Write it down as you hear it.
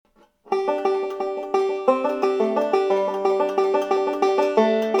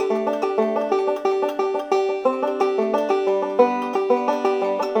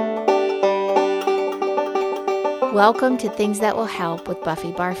Welcome to Things That Will Help with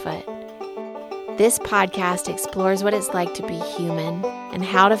Buffy Barfoot. This podcast explores what it's like to be human and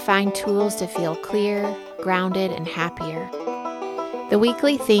how to find tools to feel clear, grounded, and happier. The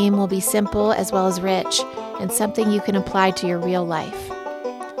weekly theme will be simple as well as rich and something you can apply to your real life.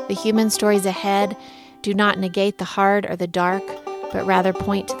 The human stories ahead do not negate the hard or the dark, but rather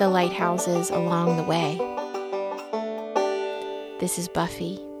point to the lighthouses along the way. This is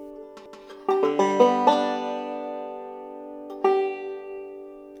Buffy.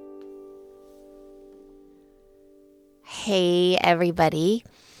 Hey, everybody.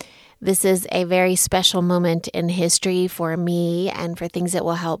 This is a very special moment in history for me and for Things That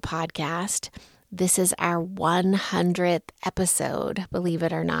Will Help podcast. This is our 100th episode, believe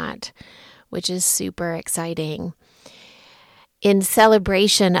it or not, which is super exciting. In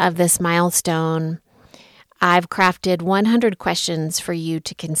celebration of this milestone, I've crafted 100 questions for you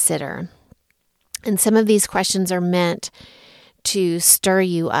to consider. And some of these questions are meant to stir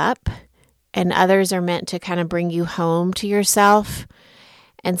you up, and others are meant to kind of bring you home to yourself.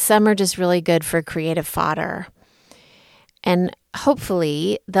 And some are just really good for creative fodder. And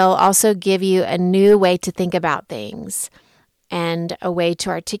hopefully, they'll also give you a new way to think about things and a way to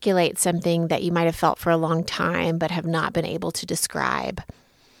articulate something that you might have felt for a long time but have not been able to describe.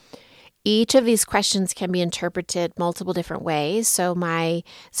 Each of these questions can be interpreted multiple different ways, so my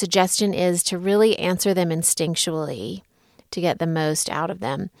suggestion is to really answer them instinctually to get the most out of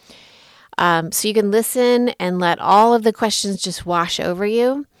them. So you can listen and let all of the questions just wash over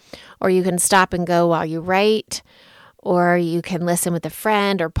you, or you can stop and go while you write, or you can listen with a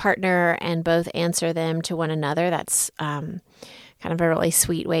friend or partner and both answer them to one another. That's kind of a really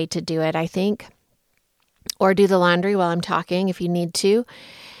sweet way to do it, I think. Or do the laundry while I'm talking if you need to.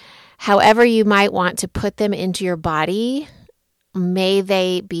 However you might want to put them into your body, may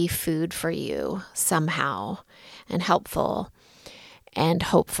they be food for you somehow and helpful and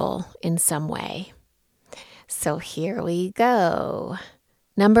hopeful in some way. So here we go.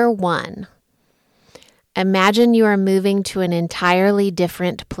 Number 1, imagine you are moving to an entirely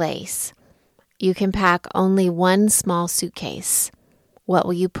different place. You can pack only one small suitcase. What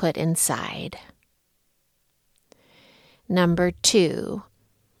will you put inside? Number 2,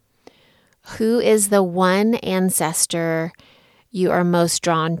 who is the one ancestor you are most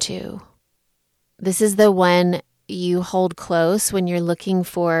drawn to? This is the one you hold close when you're looking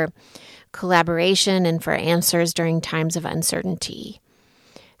for collaboration and for answers during times of uncertainty.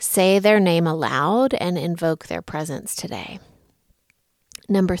 Say their name aloud and invoke their presence today.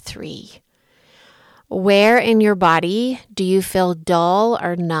 Number 3, where in your body do you feel dull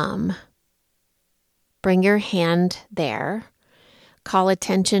or numb? Bring your hand there. Call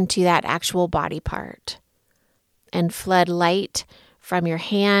attention to that actual body part and flood light from your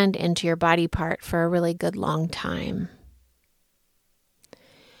hand into your body part for a really good long time.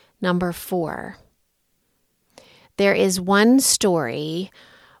 Number 4, there is one story,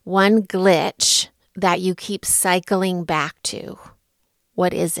 one glitch that you keep cycling back to.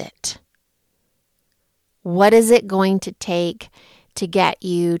 What is it? What is it going to take to get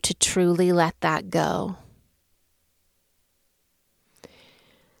you to truly let that go?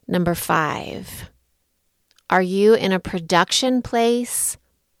 Number 5, are you in a production place,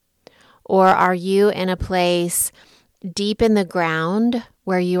 or are you in a place deep in the ground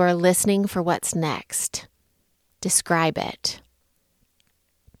where you are listening for what's next? Describe it.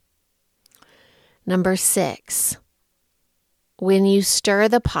 Number 6, when you stir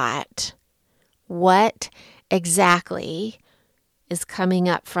the pot, what exactly is coming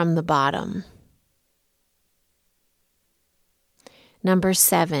up from the bottom? Number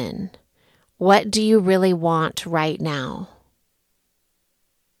 7, what do you really want right now?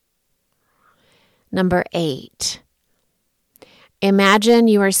 Number 8, imagine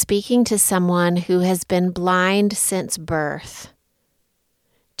you are speaking to someone who has been blind since birth.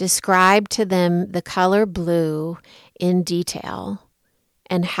 Describe to them the color blue in detail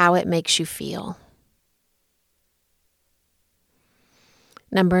and how it makes you feel.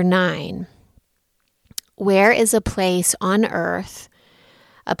 Number 9, where is a place on Earth,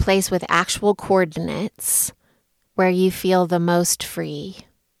 a place with actual coordinates, where you feel the most free?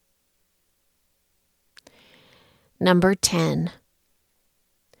 Number 10,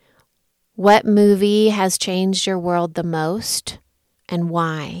 what movie has changed your world the most and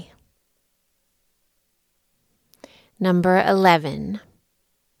why? Number 11,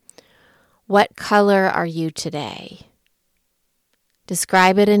 what color are you today?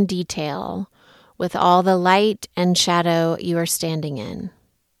 Describe it in detail with all the light and shadow you are standing in.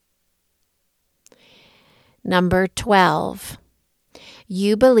 Number 12,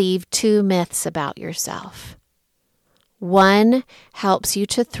 you believe 2 myths about yourself. One helps you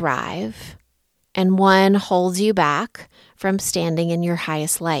to thrive, and one holds you back from standing in your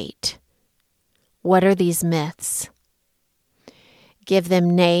highest light. What are these myths? Give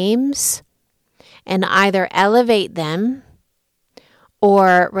them names and either elevate them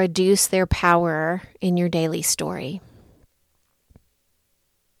or reduce their power in your daily story.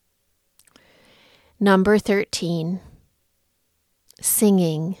 Number 13,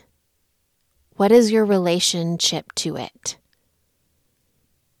 singing. What is your relationship to it?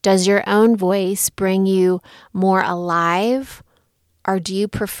 Does your own voice bring you more alive, or do you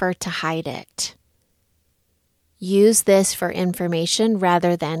prefer to hide it? Use this for information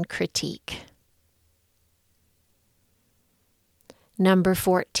rather than critique. Number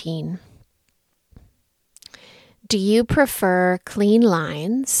 14. Do you prefer clean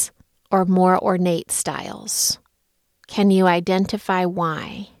lines or more ornate styles? Can you identify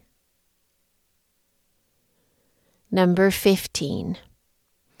why? Number 15.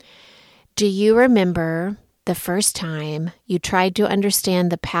 Do you remember the first time you tried to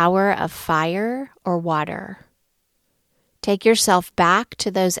understand the power of fire or water? Take yourself back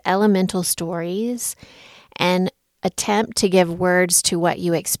to those elemental stories and attempt to give words to what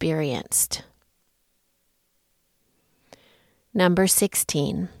you experienced. Number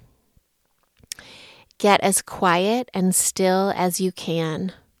 16. Get as quiet and still as you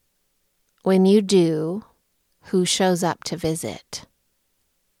can. When you do, who shows up to visit?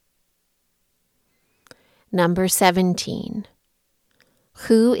 Number 17.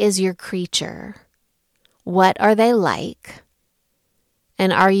 Who is your creature? What are they like?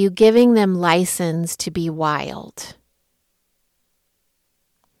 And are you giving them license to be wild?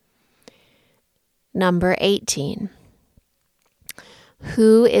 Number 18.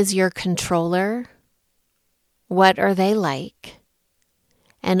 Who is your controller? What are they like?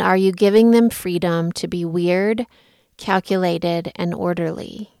 And are you giving them freedom to be weird, calculated, and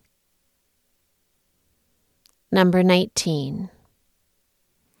orderly? Number 19.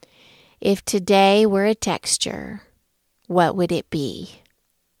 If today were a texture, what would it be?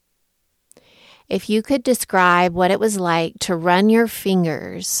 If you could describe what it was like to run your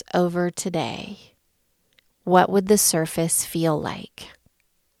fingers over today, what would the surface feel like?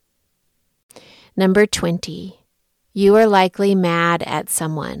 Number 20. You are likely mad at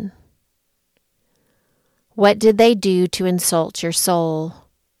someone. What did they do to insult your soul?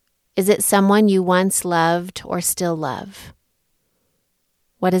 Is it someone you once loved or still love?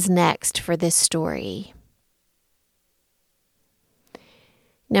 What is next for this story?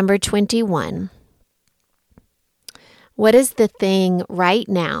 Number 21. What is the thing right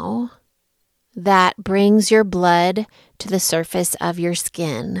now that brings your blood to the surface of your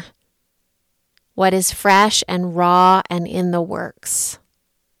skin? What is fresh and raw and in the works?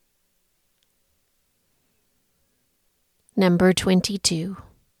 Number 22.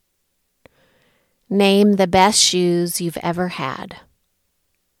 Name the best shoes you've ever had.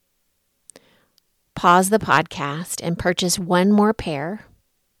 Pause the podcast and purchase one more pair,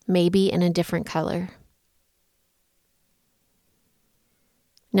 maybe in a different color.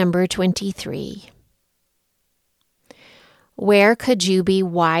 Number 23. Where could you be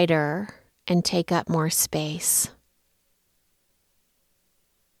wider and take up more space?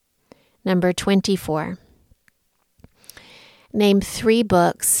 Number 24. Name 3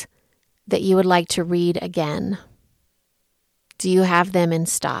 books that you would like to read again. Do you have them in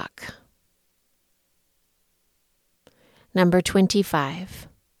stock? Number 25.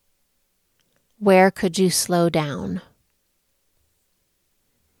 Where could you slow down?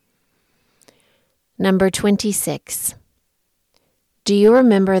 Number 26. Do you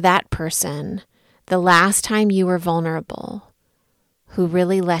remember that person, the last time you were vulnerable, who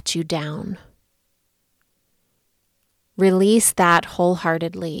really let you down? Release that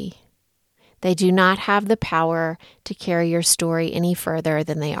wholeheartedly. They do not have the power to carry your story any further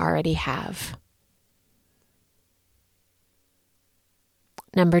than they already have.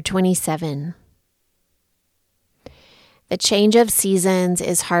 Number 27. The change of seasons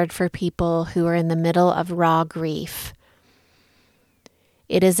is hard for people who are in the middle of raw grief.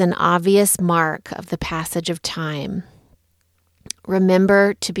 It is an obvious mark of the passage of time.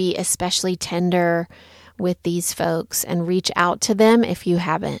 Remember to be especially tender with these folks and reach out to them if you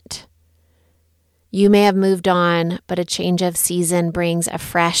haven't. You may have moved on, but a change of season brings a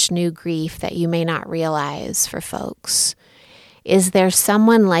fresh new grief that you may not realize for folks. Is there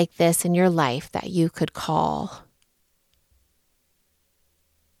someone like this in your life that you could call?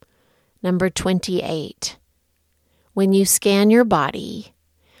 Number 28. When you scan your body,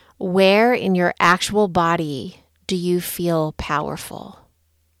 where in your actual body do you feel powerful?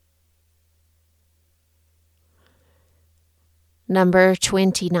 Number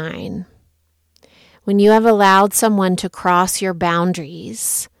 29. When you have allowed someone to cross your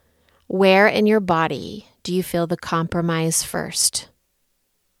boundaries, where in your body do you feel the compromise first?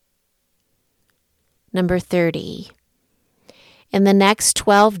 Number 30. In the next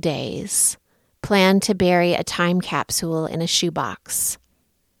 12 days, plan to bury a time capsule in a shoebox.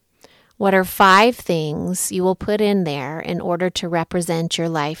 What are 5 things you will put in there in order to represent your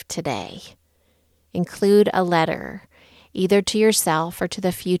life today? Include a letter, either to yourself or to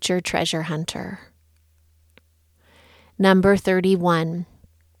the future treasure hunter. Number 31.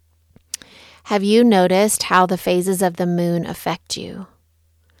 Have you noticed how the phases of the moon affect you?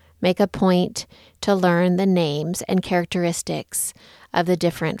 Make a point to learn the names and characteristics of the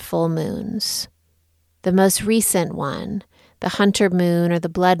different full moons. The most recent one, the hunter moon or the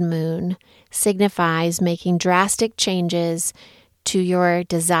blood moon, signifies making drastic changes to your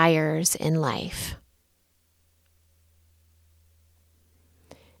desires in life.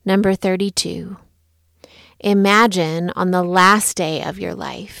 Number 32. Imagine on the last day of your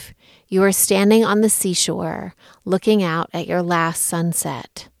life, you are standing on the seashore looking out at your last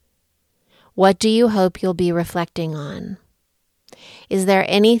sunset. What do you hope you'll be reflecting on? Is there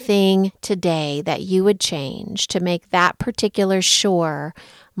anything today that you would change to make that particular shore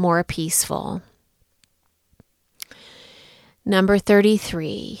more peaceful? Number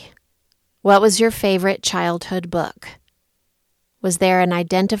 33. What was your favorite childhood book? Was there an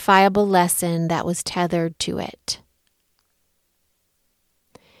identifiable lesson that was tethered to it?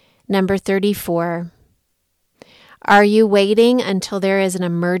 Number 34. Are you waiting until there is an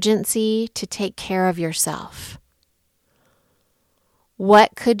emergency to take care of yourself?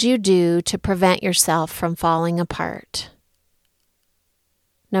 What could you do to prevent yourself from falling apart?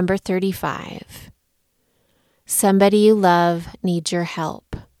 Number 35. Somebody you love needs your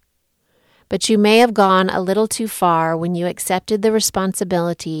help, but you may have gone a little too far when you accepted the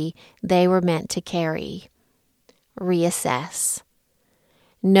responsibility they were meant to carry. Reassess.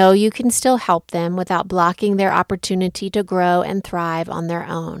 Know you can still help them without blocking their opportunity to grow and thrive on their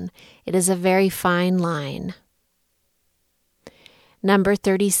own. It is a very fine line. Number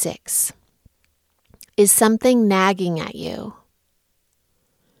 36. Is something nagging at you?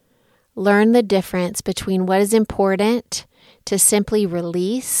 Learn the difference between what is important to simply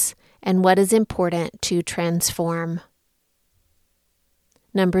release and what is important to transform.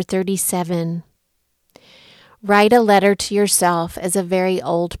 Number 37. Write a letter to yourself as a very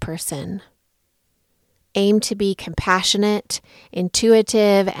old person. Aim to be compassionate,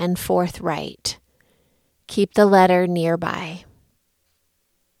 intuitive, and forthright. Keep the letter nearby.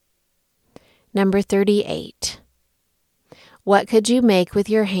 Number 38. What could you make with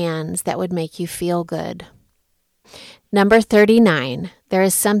your hands that would make you feel good? Number 39. There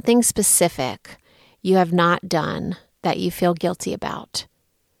is something specific you have not done that you feel guilty about.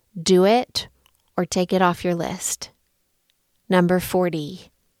 Do it or take it off your list. Number 40.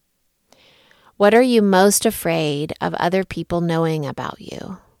 What are you most afraid of other people knowing about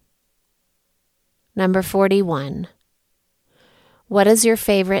you? Number 41. What is your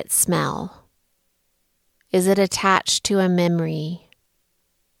favorite smell? Is it attached to a memory?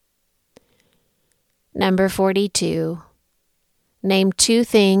 Number 42. Name 2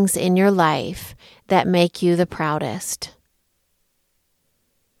 things in your life that make you the proudest.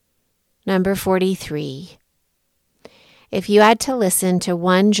 Number 43. If you had to listen to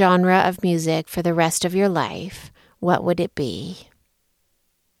one genre of music for the rest of your life, what would it be?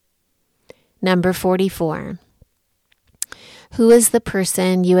 Number 44. Who is the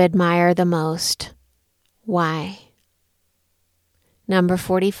person you admire the most? Why? Number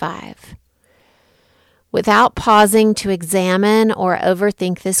 45. Without pausing to examine or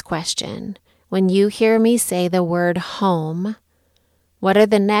overthink this question, when you hear me say the word home, what are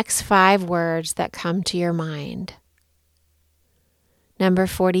the next 5 words that come to your mind? Number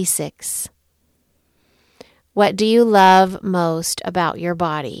 46. What do you love most about your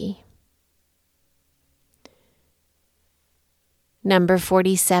body? Number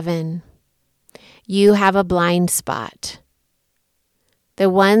 47. You have a blind spot. The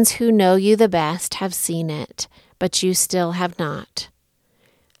ones who know you the best have seen it, but you still have not.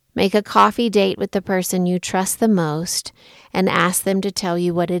 Make a coffee date with the person you trust the most and ask them to tell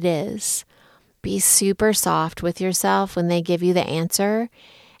you what it is. Be super soft with yourself when they give you the answer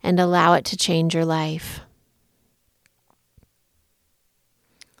and allow it to change your life.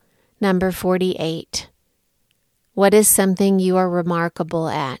 Number 48. What is something you are remarkable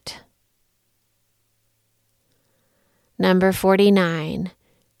at? Number 49.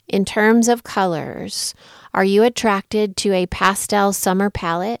 In terms of colors, are you attracted to a pastel summer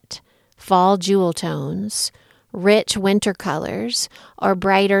palette, fall jewel tones, rich winter colors, or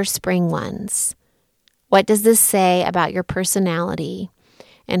brighter spring ones? What does this say about your personality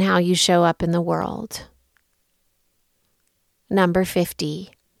and how you show up in the world? Number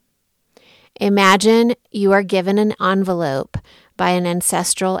 50. Imagine you are given an envelope by an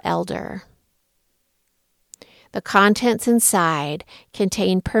ancestral elder. The contents inside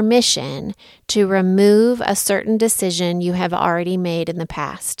contain permission to remove a certain decision you have already made in the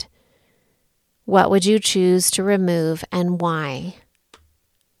past. What would you choose to remove and why?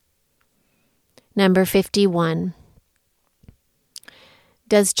 Number 51.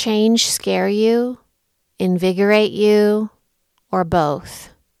 Does change scare you, invigorate you, or both?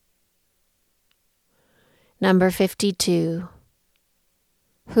 Number 52.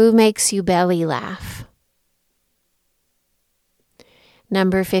 Who makes you belly laugh?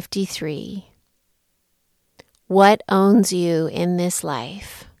 Number 53. What owns you in this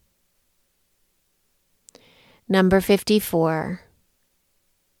life? Number 54.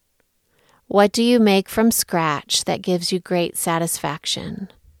 What do you make from scratch that gives you great satisfaction?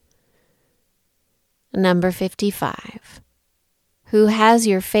 Number 55. Who has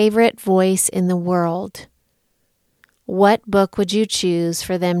your favorite voice in the world? What book would you choose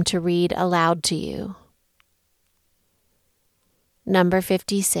for them to read aloud to you? Number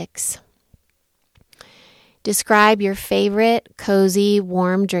 56. Describe your favorite, cozy,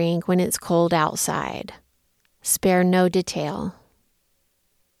 warm drink when it's cold outside. Spare no detail.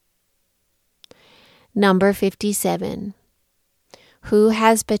 Number 57. Who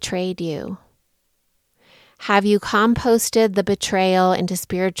has betrayed you? Have you composted the betrayal into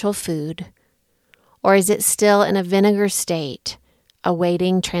spiritual food, or is it still in a vinegar state,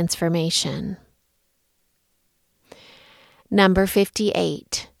 awaiting transformation? Number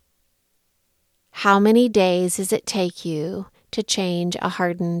 58. How many days does it take you to change a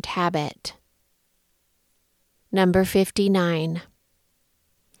hardened habit? Number 59.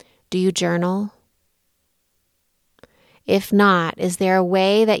 Do you journal? If not, is there a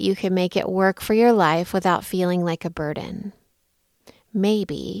way that you can make it work for your life without feeling like a burden?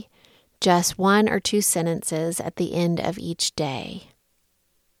 Maybe just 1 or 2 sentences at the end of each day.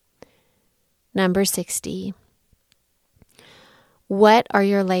 Number 60. What are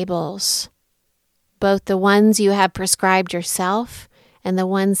your labels? Both the ones you have prescribed yourself and the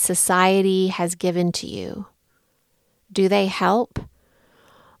ones society has given to you. Do they help?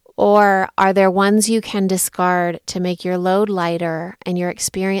 Or are there ones you can discard to make your load lighter and your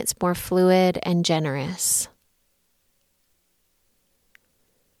experience more fluid and generous?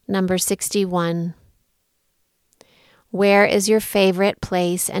 Number 61. Where is your favorite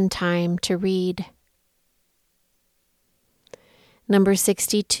place and time to read? Number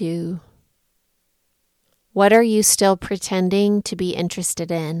 62. What are you still pretending to be interested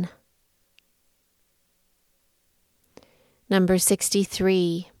in? Number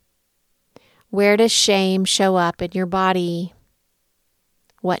 63. Where does shame show up in your body?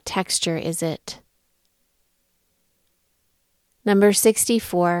 What texture is it? Number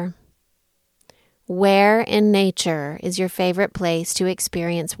 64. Where in nature is your favorite place to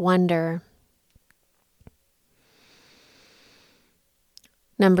experience wonder?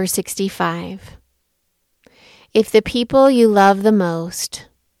 Number 65. If the people you love the most,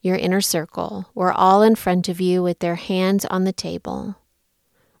 your inner circle, were all in front of you with their hands on the table,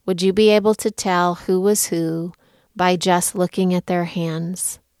 would you be able to tell who was who by just looking at their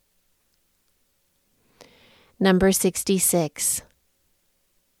hands? Number 66.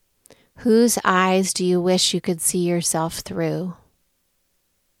 Whose eyes do you wish you could see yourself through?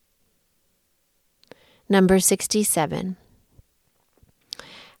 Number 67.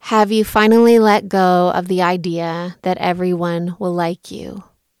 Have you finally let go of the idea that everyone will like you?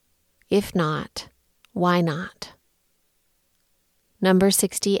 If not, why not? Number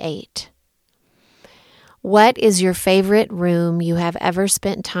 68. What is your favorite room you have ever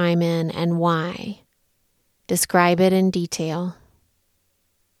spent time in and why? Describe it in detail.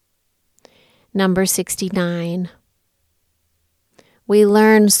 Number 69. We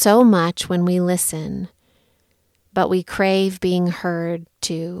learn so much when we listen, but we crave being heard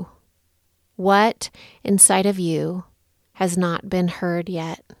too. What inside of you has not been heard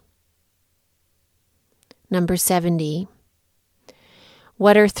yet? Number 70.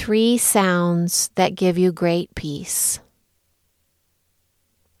 What are 3 sounds that give you great peace?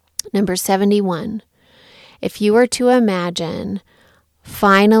 Number 71. If you were to imagine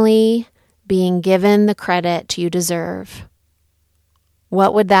finally being given the credit you deserve,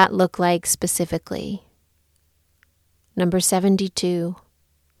 what would that look like specifically? Number 72.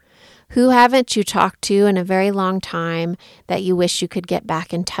 Who haven't you talked to in a very long time that you wish you could get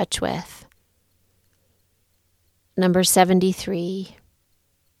back in touch with? Number 73.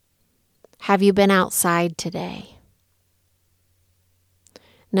 Have you been outside today?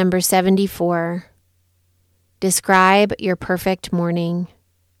 Number 74. Describe your perfect morning.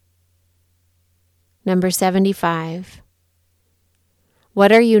 Number 75.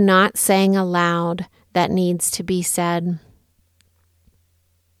 What are you not saying aloud that needs to be said?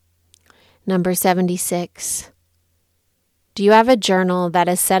 Number 76. Do you have a journal that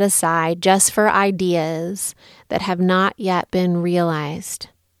is set aside just for ideas that have not yet been realized?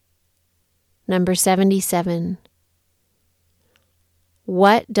 Number 77.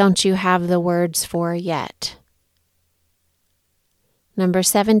 What don't you have the words for yet? Number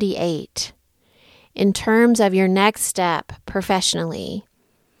 78. In terms of your next step professionally,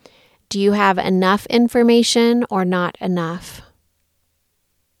 do you have enough information or not enough?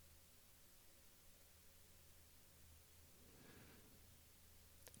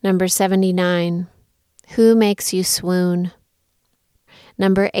 Number 79. Who makes you swoon?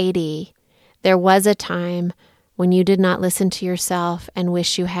 Number 80. There was a time when you did not listen to yourself and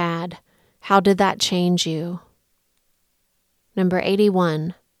wish you had. How did that change you? Number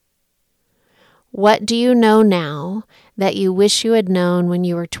 81. What do you know now that you wish you had known when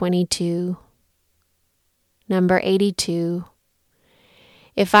you were 22? Number 82.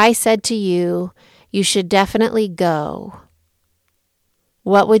 If I said to you, you should definitely go,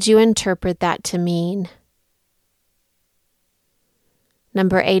 what would you interpret that to mean?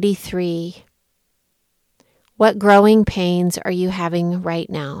 Number 83. What growing pains are you having right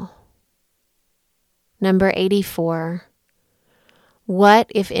now? Number 84. What,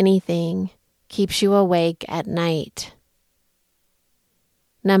 if anything, keeps you awake at night?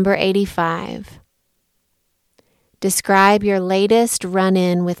 Number 85. Describe your latest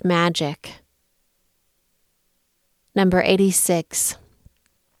run-in with magic. Number 86.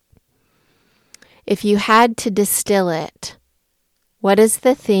 If you had to distill it, what is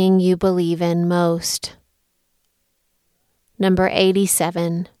the thing you believe in most? Number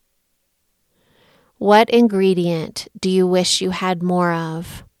 87. What ingredient do you wish you had more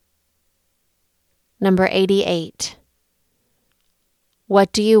of? Number 88.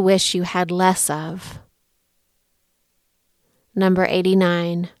 What do you wish you had less of? Number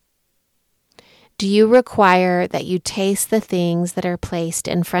 89. Do you require that you taste the things that are placed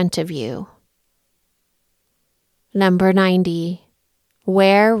in front of you? Number 90.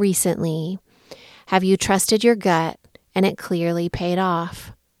 Where recently have you trusted your gut and it clearly paid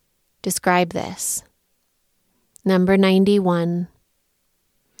off? Describe this. Number 91.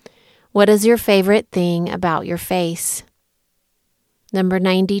 What is your favorite thing about your face? Number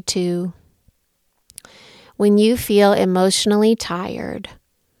 92. When you feel emotionally tired,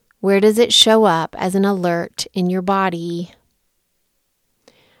 where does it show up as an alert in your body?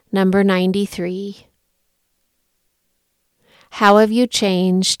 Number 93. How have you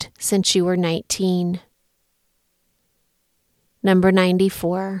changed since you were 19? Number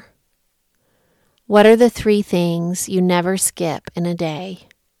 94. What are the 3 things you never skip in a day?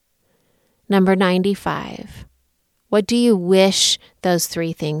 Number 95. What do you wish those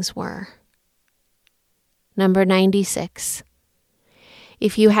 3 things were? Number 96.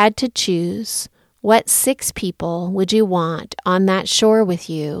 If you had to choose, what 6 people would you want on that shore with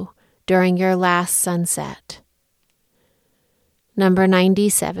you during your last sunset? Number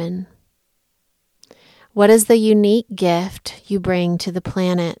 97. What is the unique gift you bring to the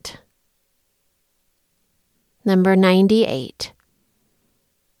planet? Number 98.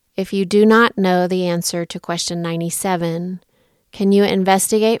 If you do not know the answer to question 97, can you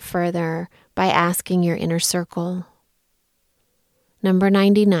investigate further by asking your inner circle? Number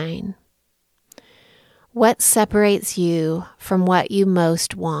 99. What separates you from what you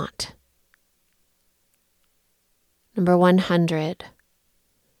most want? Number 100.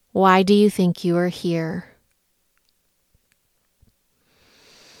 Why do you think you are here?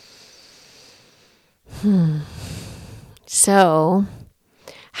 So,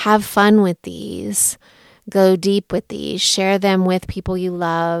 have fun with these. Go deep with these. Share them with people you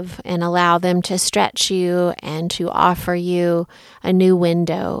love and allow them to stretch you and to offer you a new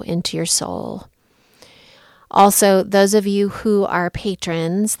window into your soul. Also, those of you who are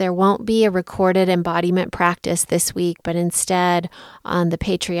patrons, there won't be a recorded embodiment practice this week, but instead on the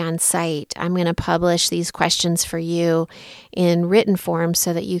Patreon site, I'm going to publish these questions for you in written form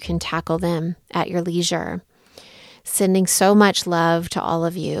so that you can tackle them at your leisure. Sending so much love to all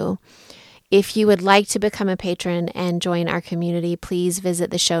of you. If you would like to become a patron and join our community, please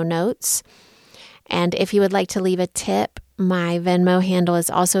visit the show notes. And if you would like to leave a tip, my Venmo handle is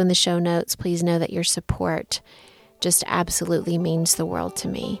also in the show notes. Please know that your support just absolutely means the world to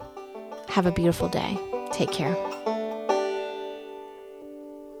me. Have a beautiful day. Take care.